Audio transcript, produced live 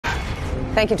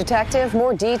Thank you, Detective.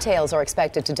 More details are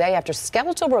expected today after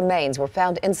skeletal remains were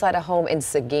found inside a home in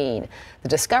Seguin. The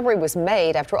discovery was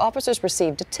made after officers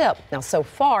received a tip. Now, so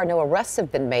far, no arrests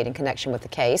have been made in connection with the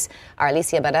case. Our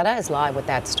Alicia Barrera is live with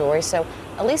that story. So,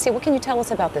 Alicia, what can you tell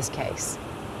us about this case?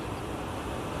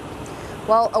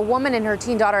 Well, a woman and her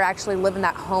teen daughter actually live in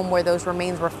that home where those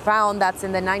remains were found. That's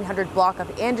in the 900 block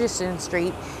of Anderson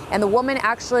Street. And the woman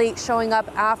actually showing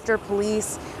up after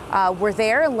police were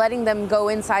there, letting them go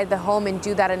inside the home and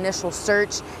do that initial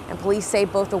search. And police say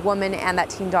both the woman and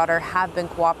that teen daughter have been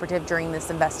cooperative during this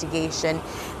investigation.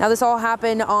 Now, this all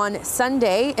happened on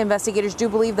Sunday. Investigators do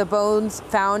believe the bones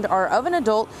found are of an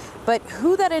adult, but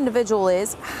who that individual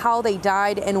is, how they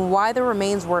died, and why the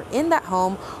remains were in that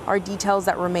home are details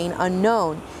that remain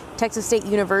unknown. Texas State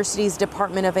University's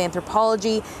Department of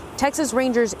Anthropology, Texas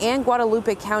Rangers, and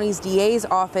Guadalupe County's DA's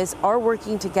office are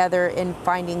working together in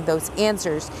finding those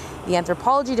answers. The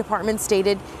Anthropology Department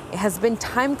stated it has been a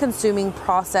time-consuming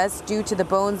process due to the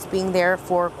bones being there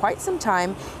for quite some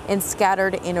time and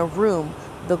scattered in a room.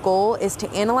 The goal is to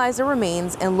analyze the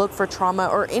remains and look for trauma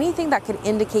or anything that could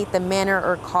indicate the manner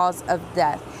or cause of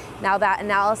death. Now, that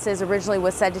analysis originally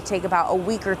was said to take about a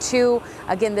week or two.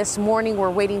 Again, this morning, we're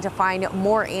waiting to find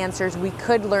more answers. We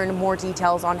could learn more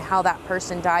details on how that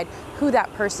person died, who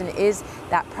that person is.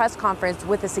 That press conference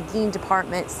with the Seguin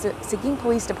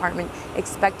Police Department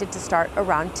expected to start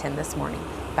around 10 this morning.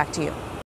 Back to you.